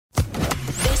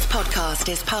podcast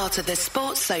is part of the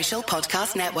Sports Social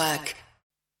Podcast Network.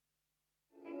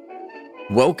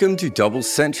 Welcome to Double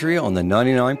Century on the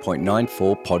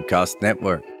 99.94 Podcast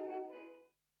Network.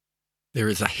 There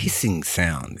is a hissing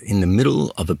sound in the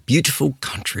middle of a beautiful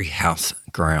country house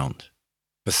ground.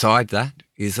 Beside that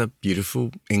is a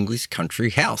beautiful English country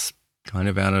house, kind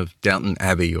of out of Downton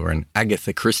Abbey or an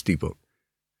Agatha Christie book.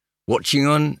 Watching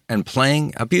on and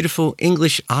playing are beautiful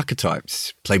English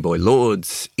archetypes, playboy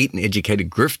lords, Eton-educated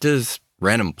grifters,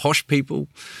 random posh people,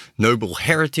 noble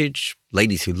heritage,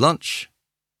 ladies who lunch.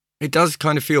 It does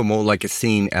kind of feel more like a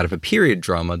scene out of a period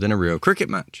drama than a real cricket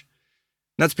match.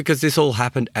 And that's because this all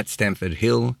happened at Stamford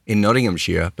Hill in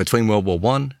Nottinghamshire between World War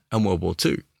I and World War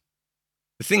II.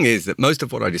 The thing is that most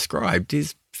of what I described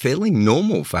is fairly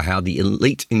normal for how the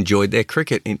elite enjoyed their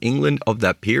cricket in England of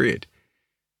that period.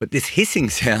 But this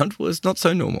hissing sound was not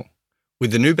so normal.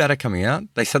 With the new batter coming out,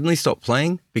 they suddenly stopped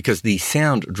playing because the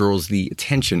sound draws the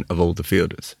attention of all the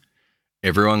fielders.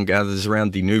 Everyone gathers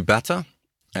around the new batter,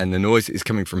 and the noise is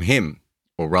coming from him,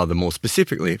 or rather more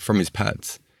specifically, from his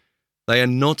pads. They are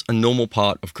not a normal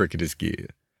part of cricketer's gear.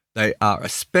 They are a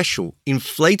special,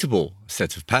 inflatable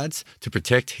set of pads to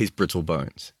protect his brittle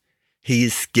bones. He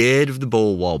is scared of the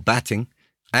ball while batting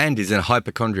and is a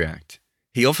hypochondriac.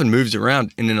 He often moves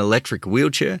around in an electric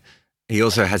wheelchair. He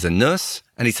also has a nurse,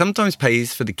 and he sometimes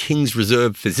pays for the King's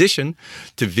Reserve physician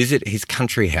to visit his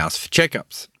country house for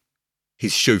checkups.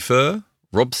 His chauffeur,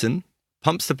 Robson,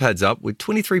 pumps the pads up with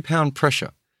 23-pound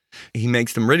pressure. He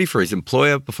makes them ready for his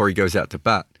employer before he goes out to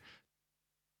bat.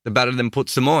 The batter then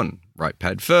puts them on, right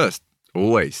pad first,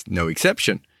 always, no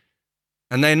exception.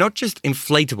 And they are not just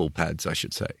inflatable pads, I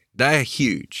should say. They are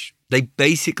huge. They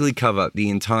basically cover the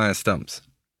entire stumps.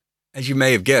 As you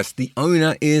may have guessed, the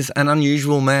owner is an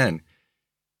unusual man.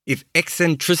 If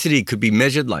eccentricity could be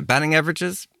measured like batting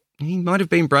averages, he might have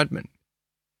been Bradman.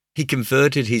 He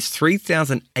converted his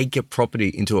 3,000-acre property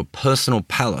into a personal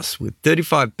palace with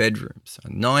 35 bedrooms, a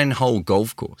 9-hole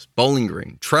golf course, bowling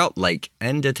green, trout lake,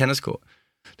 and a tennis court.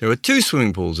 There were 2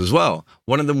 swimming pools as well,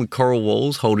 one of them with coral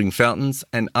walls holding fountains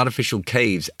and artificial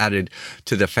caves added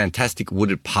to the fantastic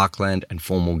wooded parkland and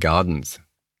formal gardens.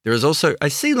 There is also a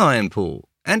sea lion pool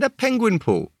and a penguin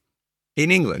pool.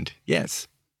 In England, yes.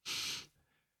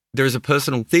 There is a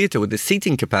personal theatre with a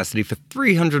seating capacity for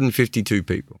 352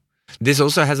 people. This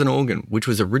also has an organ, which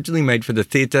was originally made for the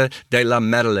Théâtre de la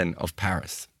Madeleine of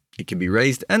Paris. It can be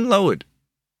raised and lowered.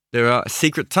 There are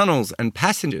secret tunnels and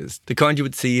passages, the kind you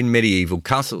would see in medieval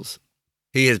castles.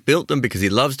 He has built them because he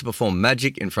loves to perform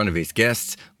magic in front of his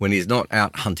guests when he's not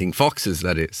out hunting foxes,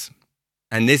 that is.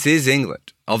 And this is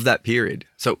England, of that period,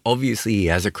 so obviously he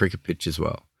has a cricket pitch as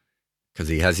well, because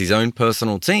he has his own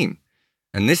personal team.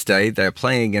 And this day they are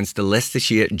playing against the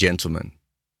Leicestershire Gentlemen.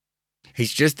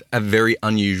 He's just a very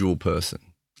unusual person.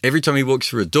 Every time he walks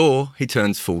through a door, he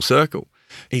turns full circle.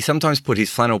 He sometimes put his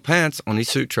flannel pants on his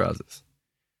suit trousers.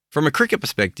 From a cricket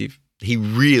perspective, he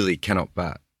really cannot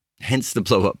bat, hence the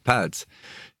blow-up pads.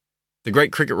 The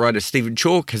great cricket writer Stephen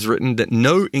Chalke has written that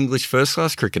no English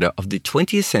first-class cricketer of the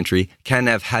 20th century can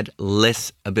have had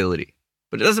less ability.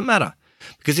 But it doesn't matter,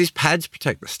 because his pads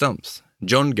protect the stumps.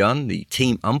 John Gunn, the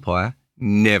team umpire,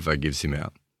 never gives him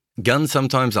out. Gunn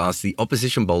sometimes asks the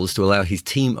opposition bowlers to allow his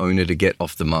team owner to get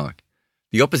off the mark.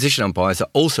 The opposition umpires are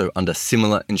also under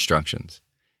similar instructions.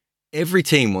 Every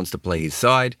team wants to play his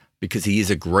side because he is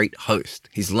a great host.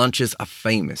 His lunches are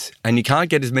famous, and you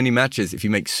can't get as many matches if you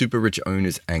make super rich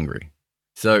owners angry.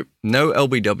 So, no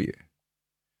LBW.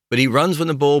 But he runs when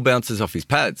the ball bounces off his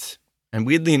pads. And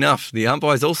weirdly enough, the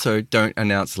umpires also don't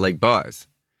announce leg byes.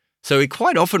 So he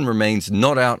quite often remains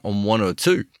not out on 1 or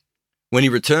 2. When he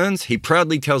returns, he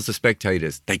proudly tells the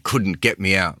spectators, "They couldn't get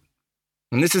me out."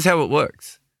 And this is how it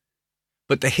works.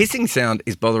 But the hissing sound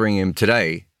is bothering him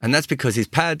today, and that's because his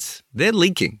pads, they're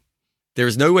leaking. There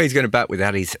is no way he's going to bat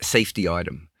without his safety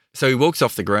item. So he walks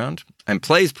off the ground, and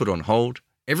play is put on hold,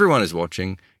 everyone is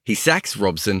watching, he sacks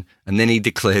Robson, and then he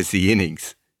declares the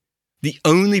innings. The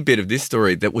only bit of this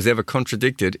story that was ever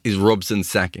contradicted is Robson's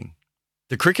sacking.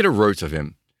 The cricketer wrote of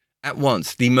him, at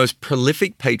once the most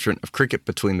prolific patron of cricket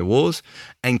between the wars,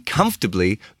 and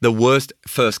comfortably the worst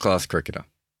first-class cricketer.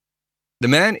 The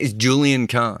man is Julian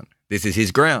Khan. This is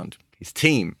his ground, his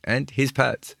team, and his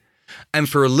pads. And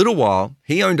for a little while,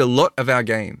 he owned a lot of our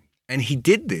game. And he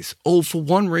did this all for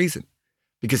one reason,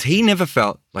 because he never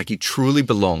felt like he truly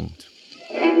belonged.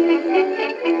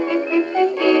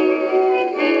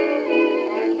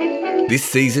 This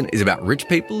season is about rich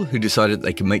people who decided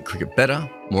they could make cricket better,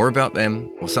 more about them,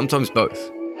 or sometimes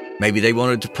both. Maybe they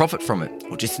wanted to profit from it,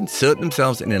 or just insert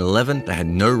themselves in an 11 they had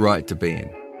no right to be in.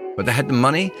 But they had the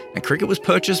money, and cricket was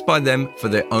purchased by them for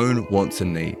their own wants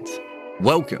and needs.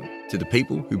 Welcome to the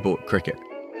people who bought cricket.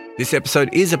 This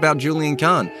episode is about Julian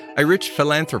Khan, a rich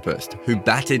philanthropist who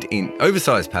batted in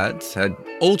oversized pads, had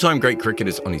all-time great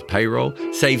cricketers on his payroll,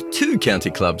 saved 2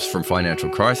 county clubs from financial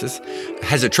crisis,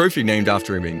 has a trophy named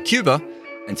after him in Cuba,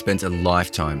 and spent a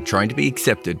lifetime trying to be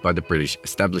accepted by the British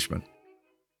establishment.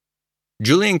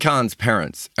 Julian Khan's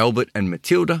parents, Albert and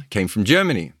Matilda, came from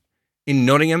Germany. In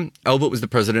Nottingham, Albert was the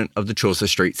president of the Chaucer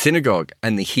Street Synagogue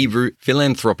and the Hebrew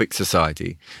Philanthropic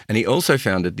Society, and he also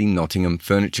founded the Nottingham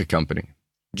Furniture Company.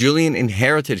 Julian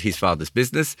inherited his father's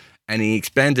business, and he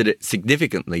expanded it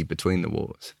significantly between the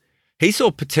wars. He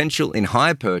saw potential in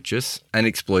hire purchase and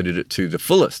exploited it to the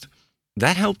fullest.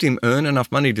 That helped him earn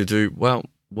enough money to do, well,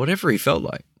 whatever he felt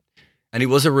like. And he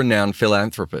was a renowned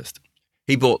philanthropist.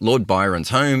 He bought Lord Byron's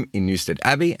home in Newstead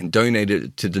Abbey and donated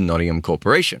it to the Nottingham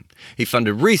Corporation. He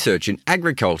funded research in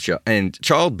agriculture and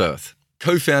childbirth,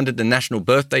 co-founded the National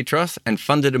Birthday Trust, and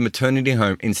funded a maternity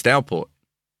home in Stourport.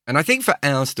 And I think for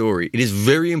our story, it is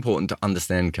very important to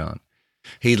understand Khan.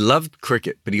 He loved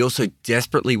cricket, but he also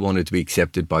desperately wanted to be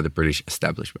accepted by the British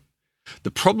establishment.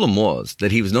 The problem was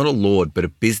that he was not a lord, but a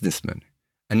businessman,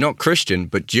 and not Christian,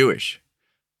 but Jewish.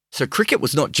 So cricket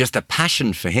was not just a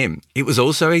passion for him, it was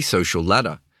also a social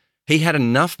ladder. He had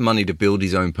enough money to build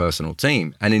his own personal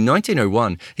team, and in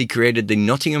 1901, he created the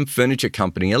Nottingham Furniture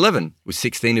Company 11 with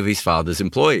 16 of his father's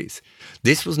employees.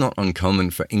 This was not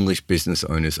uncommon for English business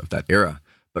owners of that era,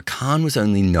 but Khan was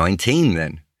only 19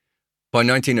 then. By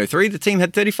 1903, the team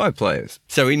had 35 players,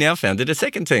 so he now founded a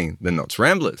second team, the Notts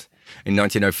Ramblers. In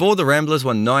 1904, the Ramblers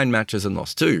won 9 matches and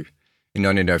lost 2. In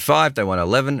 1905, they won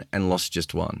 11 and lost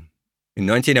just 1. In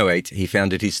 1908, he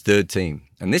founded his third team,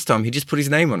 and this time he just put his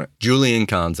name on it, Julian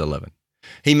Khan's 11.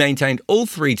 He maintained all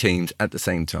 3 teams at the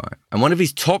same time, and one of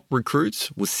his top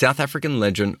recruits was South African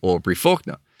legend Aubrey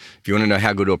Faulkner. If you want to know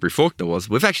how good Aubrey Faulkner was,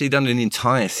 we've actually done an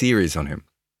entire series on him.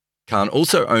 Khan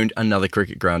also owned another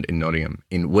cricket ground in Nottingham,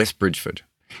 in West Bridgford.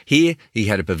 Here, he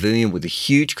had a pavilion with a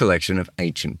huge collection of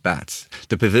ancient bats.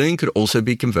 The pavilion could also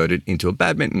be converted into a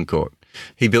badminton court.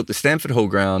 He built the Stamford Hall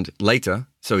ground later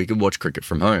so he could watch cricket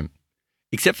from home.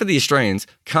 Except for the Australians,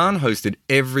 Khan hosted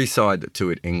every side that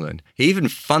toured England. He even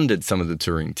funded some of the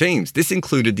touring teams. This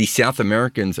included the South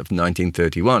Americans of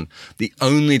 1931, the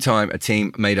only time a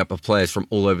team made up of players from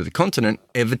all over the continent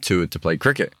ever toured to play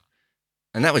cricket.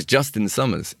 And that was just in the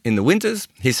summers. In the winters,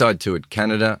 his side toured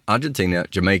Canada, Argentina,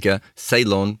 Jamaica,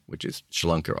 Ceylon, which is Sri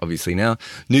Lanka obviously now,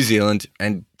 New Zealand,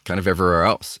 and kind of everywhere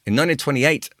else. In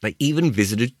 1928, they even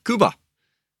visited Cuba.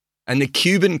 And the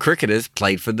Cuban cricketers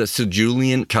played for the Sir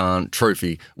Julian Khan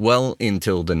Trophy well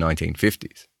until the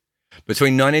 1950s.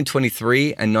 Between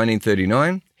 1923 and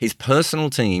 1939, his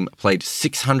personal team played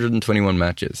 621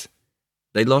 matches.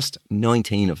 They lost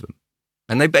 19 of them.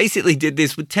 And they basically did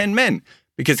this with 10 men,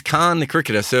 because Khan, the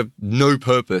cricketer, served no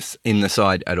purpose in the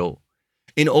side at all.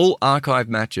 In all archive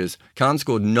matches, Khan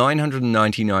scored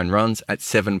 999 runs at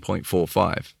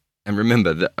 7.45. And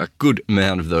remember that a good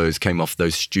amount of those came off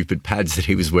those stupid pads that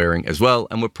he was wearing as well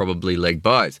and were probably leg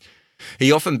byes.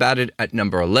 He often batted at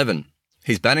number 11.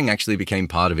 His batting actually became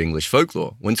part of English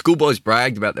folklore. When schoolboys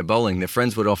bragged about their bowling, their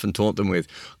friends would often taunt them with,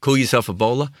 "Call yourself a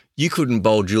bowler? You couldn't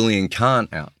bowl Julian Khan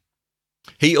out."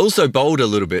 He also bowled a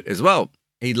little bit as well.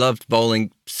 He loved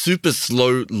bowling super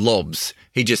slow lobs.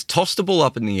 He just tossed the ball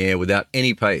up in the air without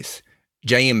any pace.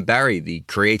 J.M. Barrie, the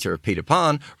creator of Peter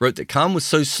Pan, wrote that Khan was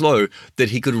so slow that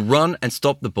he could run and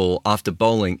stop the ball after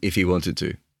bowling if he wanted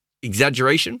to.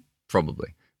 Exaggeration?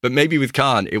 Probably. But maybe with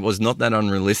Khan, it was not that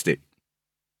unrealistic.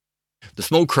 The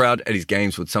small crowd at his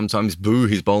games would sometimes boo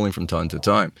his bowling from time to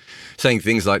time, saying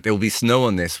things like, "There will be snow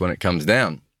on this when it comes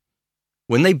down."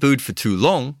 When they booed for too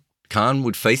long, Khan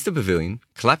would face the pavilion,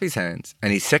 clap his hands,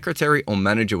 and his secretary or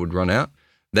manager would run out.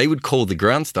 They would call the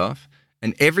ground staff,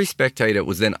 and every spectator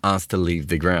was then asked to leave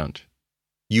the ground.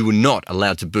 You were not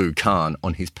allowed to boo Khan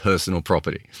on his personal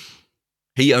property.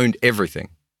 He owned everything.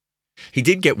 He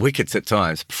did get wickets at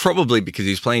times, probably because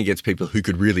he was playing against people who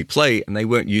could really play and they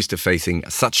weren't used to facing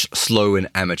such slow and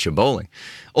amateur bowling.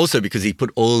 Also because he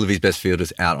put all of his best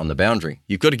fielders out on the boundary.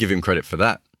 You've got to give him credit for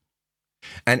that.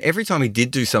 And every time he did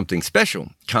do something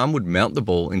special, Khan would mount the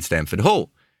ball in Stamford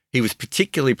Hall. He was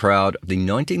particularly proud of the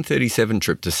 1937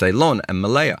 trip to Ceylon and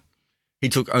Malaya. He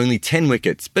took only 10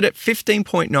 wickets, but at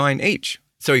 15.9 each.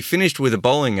 So he finished with a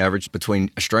bowling average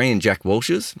between Australian Jack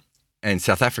Walsh's and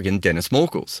South African Dennis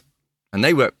Morkel's. And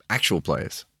they were actual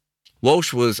players.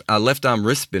 Walsh was a left-arm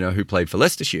wrist spinner who played for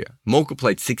Leicestershire. Morkel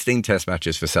played 16 test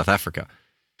matches for South Africa.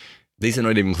 These are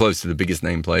not even close to the biggest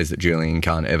name players that Julian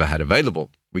Khan ever had available.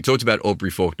 We talked about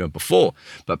Aubrey Faulkner before,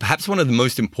 but perhaps one of the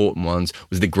most important ones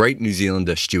was the great New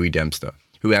Zealander Stewie Dempster,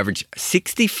 who averaged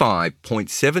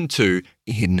 65.72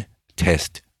 in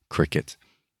Test cricket.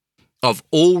 Of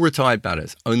all retired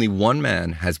batters, only one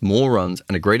man has more runs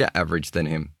and a greater average than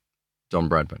him, Don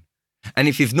Bradman. And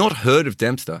if you've not heard of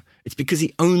Dempster, it's because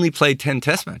he only played 10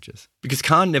 Test matches, because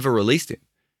Khan never released him.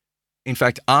 In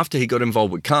fact, after he got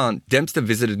involved with Khan, Dempster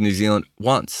visited New Zealand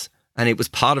once, and it was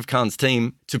part of Khan's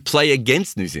team to play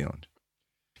against New Zealand.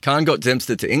 Khan got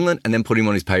Dempster to England and then put him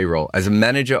on his payroll as a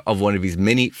manager of one of his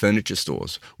many furniture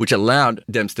stores, which allowed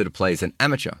Dempster to play as an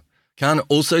amateur. Khan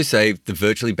also saved the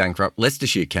virtually bankrupt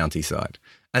Leicestershire county side.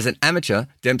 As an amateur,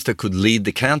 Dempster could lead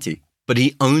the county, but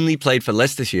he only played for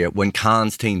Leicestershire when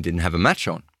Khan's team didn't have a match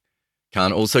on.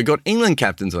 Khan also got England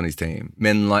captains on his team,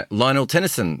 men like Lionel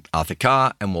Tennyson, Arthur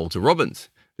Carr and Walter Robbins.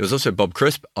 There was also Bob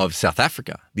Crisp of South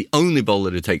Africa, the only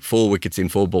bowler to take 4 wickets in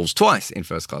 4 balls twice in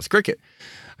first-class cricket.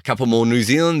 A couple more New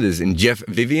Zealanders in Jeff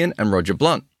Vivian and Roger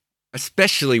Blunt.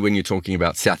 Especially when you're talking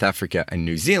about South Africa and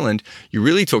New Zealand, you're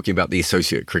really talking about the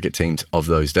associate cricket teams of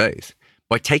those days.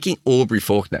 By taking Aubrey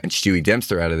Faulkner and Stewie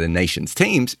Dempster out of their nation's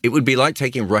teams, it would be like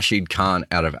taking Rashid Khan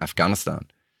out of Afghanistan.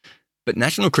 But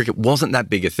national cricket wasn't that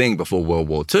big a thing before World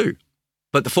War II.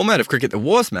 But the format of cricket that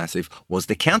was massive was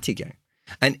the county game.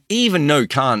 And even though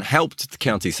Khan helped the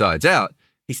county sides out,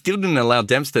 he still didn't allow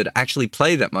Dempster to actually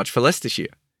play that much for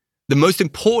Leicestershire. The most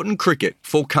important cricket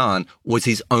for Khan was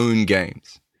his own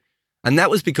games. And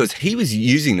that was because he was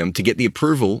using them to get the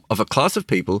approval of a class of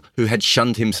people who had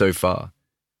shunned him so far.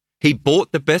 He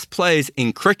bought the best players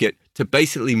in cricket to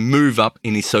basically move up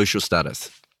in his social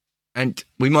status. And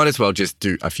we might as well just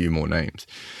do a few more names.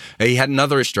 He had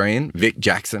another Australian, Vic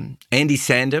Jackson. Andy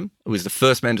Sandham, who was the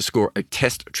first man to score a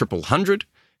Test triple hundred.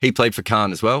 He played for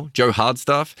Khan as well. Joe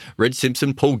Hardstaff, Reg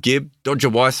Simpson, Paul Gibb, Dodger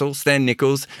Weissel, Stan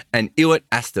Nichols, and Ewart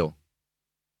Astle.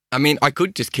 I mean, I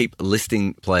could just keep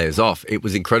listing players off. It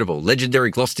was incredible.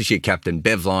 Legendary Gloucestershire captain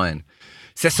Bev Lyon.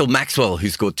 Cecil Maxwell, who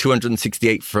scored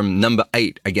 268 from number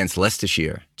 8 against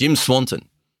Leicestershire. Jim Swanton.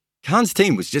 Khan's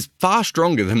team was just far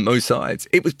stronger than most sides.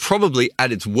 It was probably,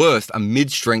 at its worst, a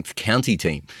mid-strength county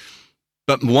team,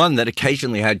 but one that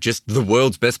occasionally had just the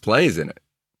world's best players in it.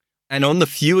 And on the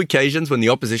few occasions when the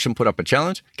opposition put up a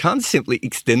challenge, Khan simply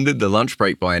extended the lunch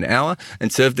break by an hour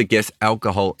and served the guests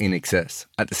alcohol in excess.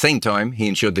 At the same time, he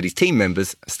ensured that his team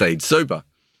members stayed sober.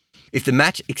 If the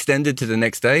match extended to the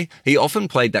next day, he often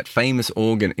played that famous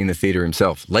organ in the theatre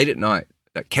himself, late at night,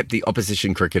 that kept the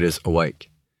opposition cricketers awake.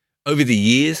 Over the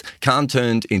years, Khan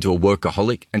turned into a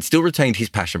workaholic and still retained his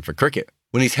passion for cricket.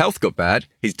 When his health got bad,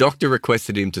 his doctor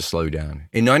requested him to slow down.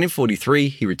 In 1943,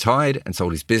 he retired and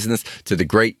sold his business to the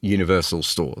great Universal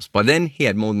Stores. By then, he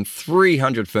had more than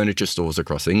 300 furniture stores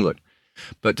across England.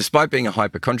 But despite being a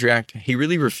hypochondriac, he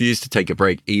really refused to take a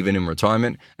break even in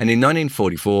retirement, and in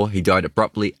 1944, he died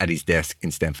abruptly at his desk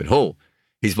in Stamford Hall.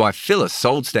 His wife Phyllis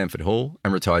sold Stamford Hall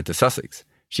and retired to Sussex.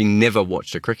 She never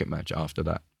watched a cricket match after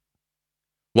that.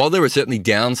 While there were certainly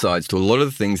downsides to a lot of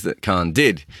the things that Khan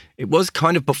did, it was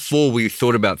kind of before we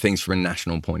thought about things from a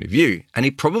national point of view, and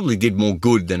he probably did more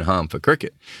good than harm for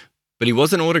cricket. But he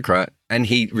was an autocrat, and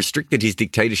he restricted his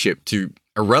dictatorship to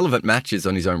irrelevant matches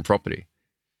on his own property.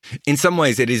 In some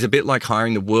ways, it is a bit like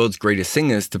hiring the world's greatest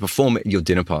singers to perform at your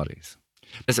dinner parties.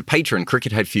 As a patron,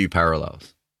 cricket had few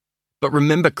parallels. But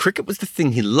remember, cricket was the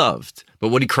thing he loved, but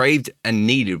what he craved and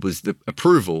needed was the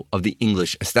approval of the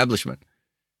English establishment.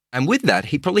 And with that,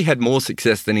 he probably had more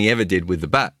success than he ever did with the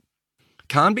bat.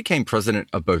 Khan became president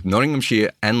of both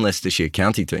Nottinghamshire and Leicestershire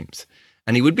county teams,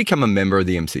 and he would become a member of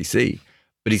the MCC,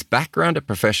 but his background and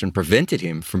profession prevented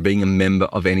him from being a member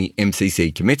of any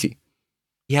MCC committee.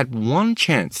 He had one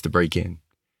chance to break in.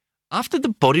 After the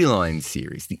Bodyline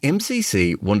series, the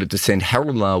MCC wanted to send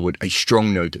Harold Larwood a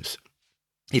strong notice.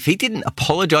 If he didn't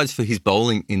apologise for his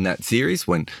bowling in that series,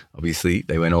 when obviously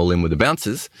they went all in with the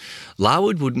bouncers,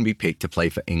 Larwood wouldn't be picked to play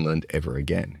for England ever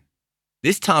again.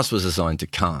 This task was assigned to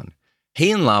Khan.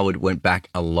 He and Larwood went back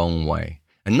a long way,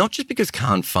 and not just because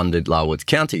Khan funded Larwood's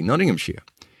county, Nottinghamshire.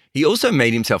 He also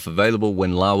made himself available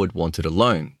when Larwood wanted a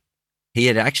loan. He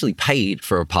had actually paid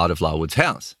for a part of Larwood's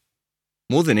house.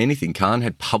 More than anything, Khan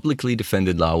had publicly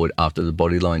defended Larwood after the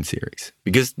Bodyline series,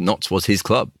 because Notts was his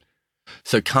club.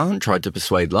 So Khan tried to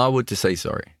persuade Larwood to say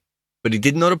sorry, but he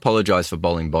did not apologise for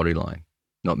bowling Bodyline.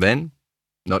 Not then,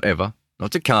 not ever,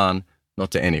 not to Khan,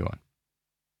 not to anyone.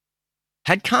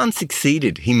 Had Khan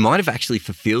succeeded, he might have actually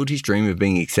fulfilled his dream of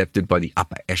being accepted by the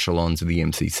upper echelons of the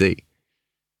MCC.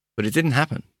 But it didn't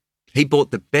happen. He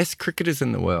bought the best cricketers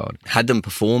in the world, had them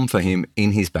perform for him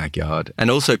in his backyard,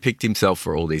 and also picked himself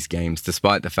for all these games,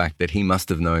 despite the fact that he must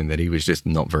have known that he was just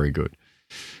not very good.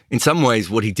 In some ways,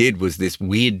 what he did was this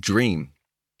weird dream.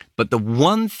 But the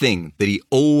one thing that he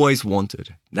always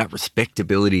wanted, that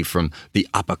respectability from the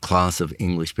upper class of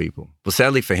English people, well,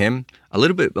 sadly for him, a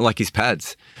little bit like his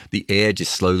pads, the air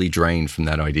just slowly drained from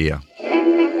that idea.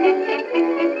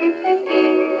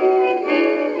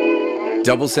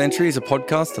 Double Century is a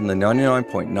podcast on the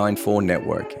 99.94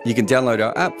 network. You can download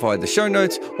our app via the show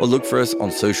notes or look for us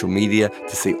on social media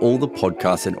to see all the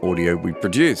podcasts and audio we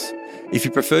produce. If you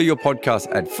prefer your podcast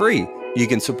ad-free, you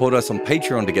can support us on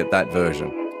Patreon to get that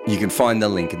version. You can find the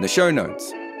link in the show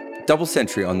notes. Double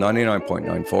Century on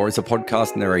 99.94 is a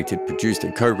podcast narrated, produced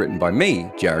and co-written by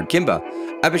me, Jared Kimber.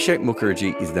 Abhishek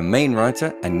Mukherjee is the main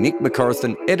writer and Nick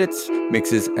McCorriston edits,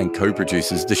 mixes and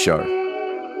co-produces the show.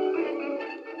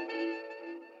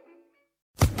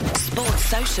 Sports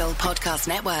Social Podcast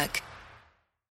Network.